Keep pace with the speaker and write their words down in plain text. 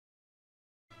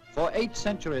For 8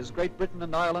 centuries, Great Britain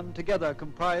and Ireland together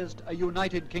comprised a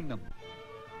united kingdom.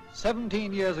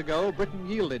 17 years ago, Britain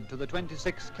yielded to the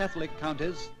 26 Catholic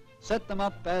counties, set them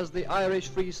up as the Irish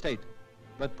Free State.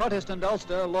 But Protestant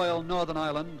Ulster, loyal Northern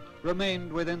Ireland,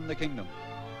 remained within the kingdom.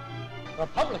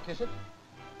 Republic, is it?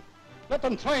 Let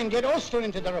them try and get Ulster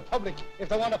into the Republic if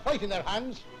they want to fight in their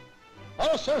hands.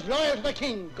 Ulster's loyal to the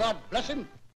King, God bless him.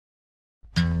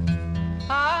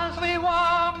 As we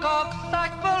walk up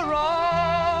Sackville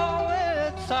Road,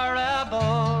 it's a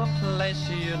rebel place,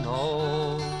 you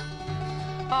know.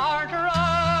 Our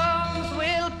drums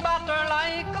will batter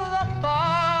like the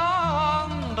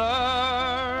thunder,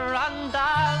 and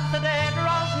as the day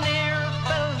draws near,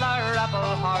 fill the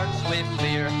rebel hearts with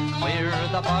fear. We're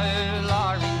the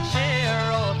Bowlarine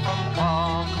Shero from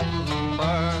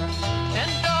Cumber. In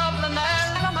Dublin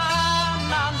there's a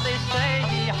man, and they say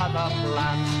he has a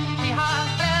plan. He has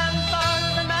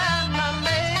 10,000 men and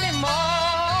maybe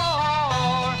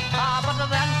more. But the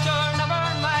venture never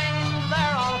mind,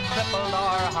 they're all crippled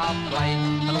or half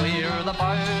blind. And we're the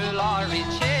Bowlarine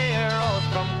Sheroes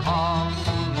from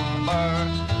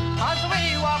Cumber. As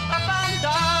we walk up and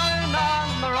down on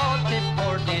the road to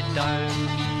Portadown,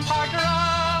 our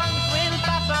drums will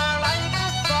batter like the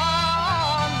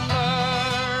thunder,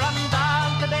 and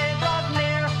as the day draws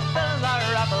near, fill the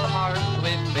rebel hearts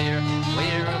with fear.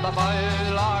 We're the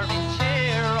Bowlarine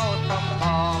Sheroes from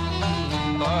Cumber.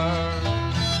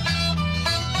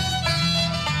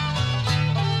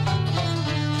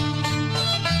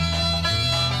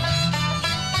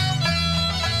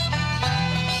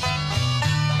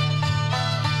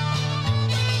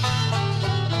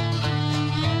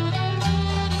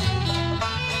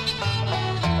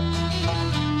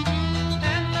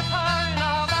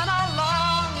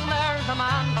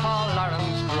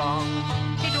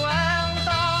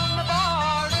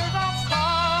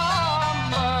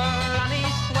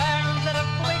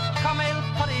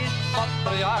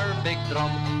 Big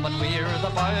drum, but we're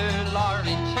the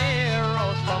Bowlarine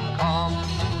Sheroes from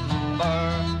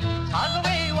Cumber. As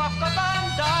we walk up and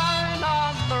down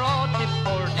on the road to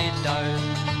Portadown,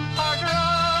 our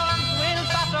drums will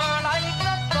batter like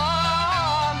the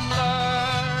thunder,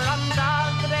 and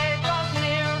as the day draws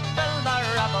near, fill the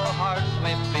rebel hearts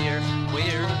with fear.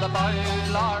 We're the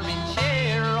Bowlarine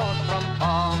Sheroes from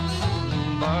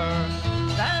Cumber.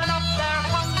 Then up there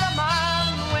comes the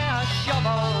man with a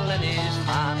shovel in his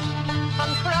hand,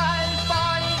 and cries,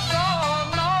 boys, go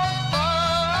no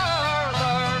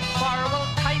further, for we'll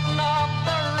tighten up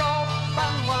the rope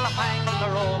and we'll hang the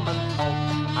Roman Pope,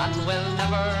 and we'll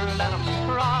never let him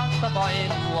cross the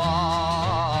Boyne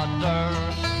water.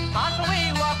 As we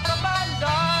walk up and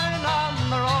down on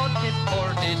the road to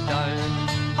Portadown,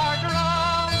 our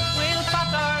drums will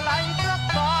batter like the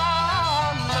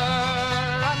thunder,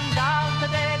 and as the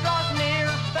day draws near,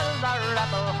 fill the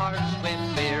rebel hearts with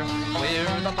fear.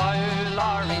 We're the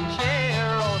Bowlarine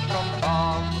Sheroes from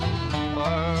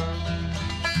Cumber.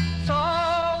 So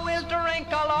we'll drink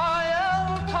a loyal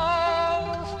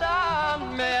toast and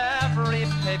may every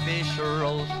papish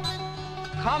roast.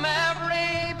 Come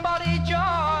everybody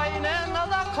join in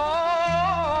the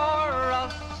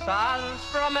chorus, as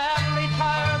from every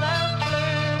tower there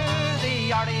flew the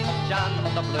orange and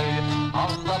the blue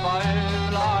of the Bowlarine